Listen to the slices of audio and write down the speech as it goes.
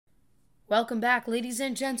Welcome back, ladies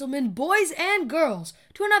and gentlemen, boys and girls,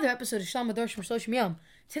 to another episode of Shalom Adosh from Shloshim Yom.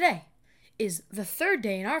 Today is the third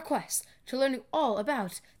day in our quest to learning all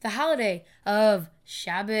about the holiday of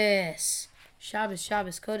Shabbos. Shabbos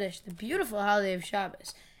Kodesh, the beautiful holiday of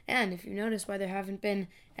Shabbos. And if you notice why there haven't been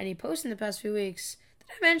any posts in the past few weeks,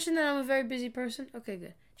 did I mention that I'm a very busy person? Okay,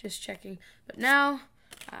 good. Just checking. But now,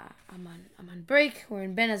 I'm on break. We're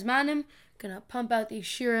in Ben Azmanim. Gonna pump out these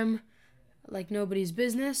shirim like nobody's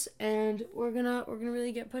business, and we're gonna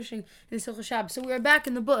really get pushing in Hilchos Shabbos. So we're back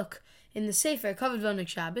in the book, in the Sefer Kavod V'Oneg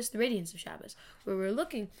Shabbos, the Radiance of Shabbos, where we're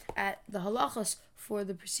looking at the halachos for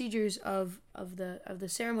the procedures of the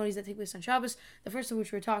ceremonies that take place on Shabbos. The first of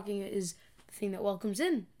which we're talking is the thing that welcomes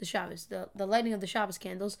in the Shabbos, the lighting of the Shabbos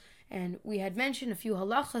candles, and we had mentioned a few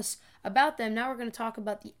halachos about them. Now we're going to talk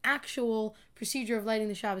about the actual procedure of lighting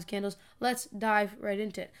the Shabbos candles. Let's dive right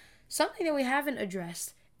into it. Something that we haven't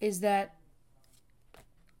addressed is that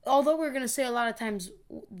although we're going to say a lot of times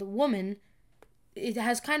the woman, it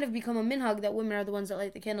has kind of become a minhag that women are the ones that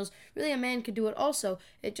light the candles. Really, a man could do it also.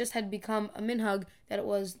 It just had become a minhag that it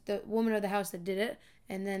was the woman of the house that did it,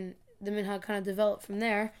 and then the minhag kind of developed from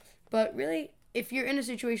there. But really, if you're in a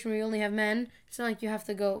situation where you only have men, it's not like you have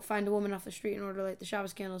to go find a woman off the street in order to light the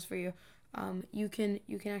Shabbos candles for you. You can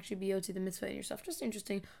actually be yotzi the mitzvah in yourself. Just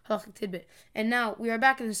interesting halachic tidbit. And now we are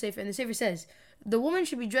back in the Sefer, and the Sefer says the woman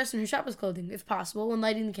should be dressed in her Shabbos clothing, if possible, when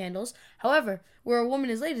lighting the candles. However, where a woman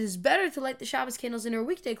is late, it is better to light the Shabbos candles in her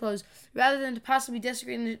weekday clothes rather than to possibly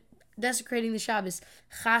desecrating the Shabbos,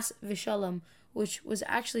 chas v'shalom, which was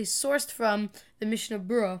actually sourced from the Mishnah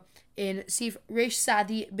Berurah in Sif Reish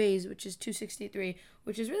Sadi Beis, which is 263,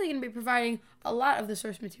 which is really going to be providing a lot of the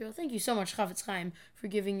source material. Thank you so much, Chafetz Chaim, for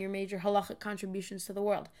giving your major halachic contributions to the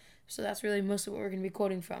world. So that's really mostly what we're going to be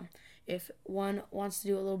quoting from, if one wants to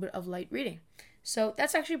do a little bit of light reading. So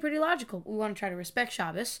that's actually pretty logical. We want to try to respect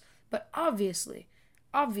Shabbos, but obviously,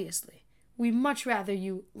 we much rather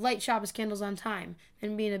you light Shabbos candles on time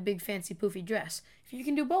than be in a big fancy poofy dress. If you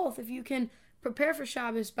can do both, if you can prepare for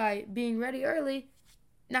Shabbos by being ready early,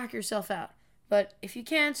 knock yourself out. But if you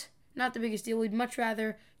can't, not the biggest deal. We'd much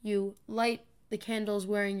rather you light the candles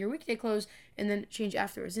wearing your weekday clothes and then change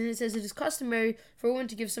afterwards. And it says it is customary for a woman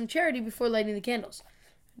to give some charity before lighting the candles.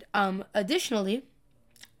 Additionally,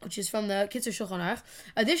 which is from the Kitzur Shulchan Aruch,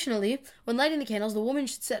 additionally, when lighting the candles, the woman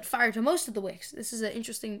should set fire to most of the wicks. This is an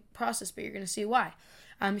interesting process, but you're going to see why.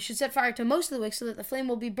 She should set fire to most of the wicks so that the flame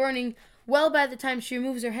will be burning well by the time she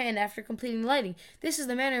removes her hand after completing the lighting. This is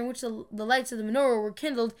the manner in which the lights of the menorah were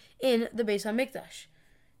kindled in the Beis HaMikdash.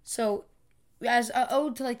 So, as an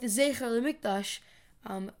ode to the Zecher LeMikdash,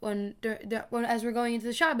 as we're going into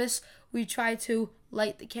the Shabbos, we try to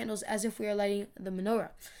light the candles as if we are lighting the menorah.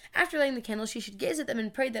 After lighting the candles, she should gaze at them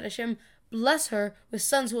and pray that Hashem bless her with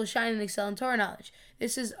sons who will shine and excel in Torah knowledge.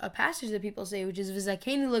 This is a passage that people say, which is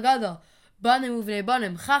V'zakeni legadol, banim uvnei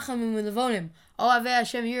banim, chachamim ulevonim, ohavei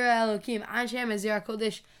Hashem yireh Elokim, Hashem ezir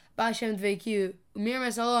kodesh, ba'Hashem dveikiu, umir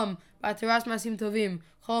mesalom, ba'teras masim tovim,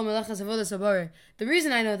 chol melechas avodas haboreh. The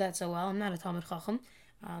reason I know that so well, I'm not a Talmud Chacham,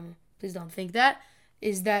 please don't think that,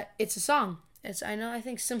 is that it's a song. I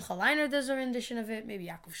think Simcha Leiner does a rendition of it, maybe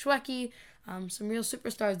Yaakov Shwekey, some real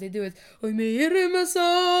superstars, they do it.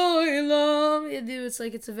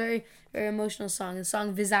 It's a very, very emotional song. The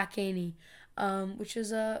song Vizakeni, which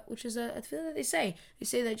is a tefillah that they say. They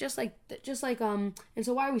say that just like and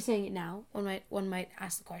so why are we saying it now? One might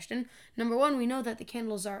ask the question. Number one, we know that the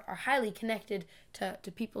candles are highly connected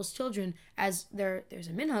to people's children, as there's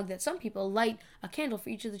a minhag that some people light a candle for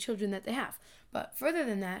each of the children that they have. But further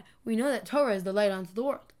than that, we know that Torah is the light onto the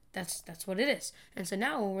world. That's what it is. And so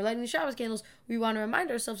now when we're lighting the Shabbos candles, we want to remind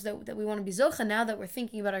ourselves that we want to be zocha now that we're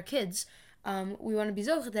thinking about our kids. We want to be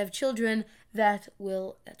zocha to have children that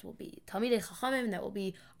will be Talmidei Chachamim, that will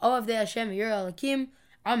be Ohavdei Hashem Yireh Elokim.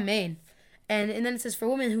 Amen. And then it says for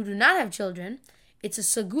women who do not have children, it's a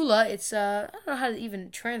segula. It's I don't know how to even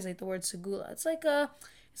translate the word segula. It's like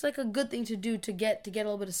a good thing to do to get a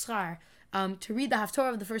little bit of schar. To read the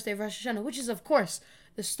Haftorah of the first day of Rosh Hashanah, which is of course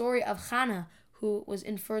the story of Hannah, who was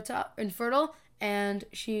infertile, and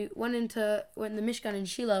she went in the Mishkan in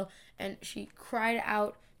Shiloh, and she cried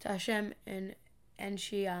out to Hashem, and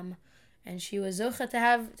she was zocha to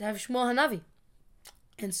have Shmuel Hanavi,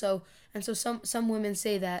 and so some women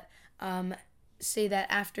say that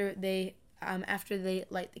after they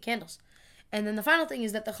light the candles. And then the final thing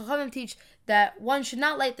is that the Chachamim teach that one should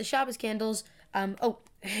not light the Shabbos candles. That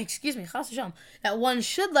one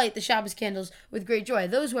should light the Shabbos candles with great joy.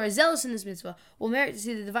 Those who are zealous in this mitzvah will merit to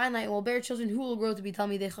see the divine light and will bear children who will grow to be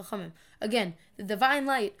Talmidei Chachamim. Again, the divine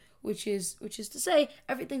light, which is to say,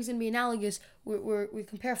 everything's going to be analogous. We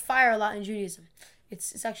compare fire a lot in Judaism.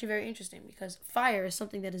 it's actually very interesting because fire is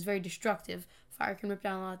something that is very destructive. Fire can rip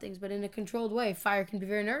down a lot of things, but in a controlled way, fire can be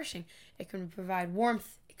very nourishing. It can provide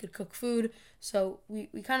warmth. It could cook food. So we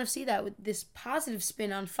kind of see that with this positive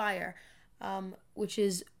spin on fire, which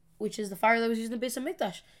is the fire that was used in the Beis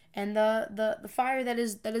Hamikdash, and the fire that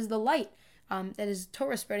is the light, that is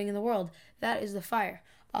Torah spreading in the world. That is the fire.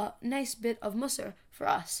 A nice bit of Musar for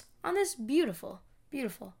us on this beautiful,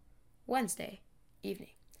 beautiful Wednesday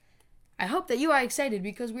evening. I hope that you are excited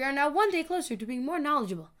because we are now one day closer to being more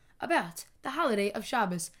knowledgeable about the holiday of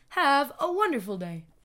Shabbos. Have a wonderful day.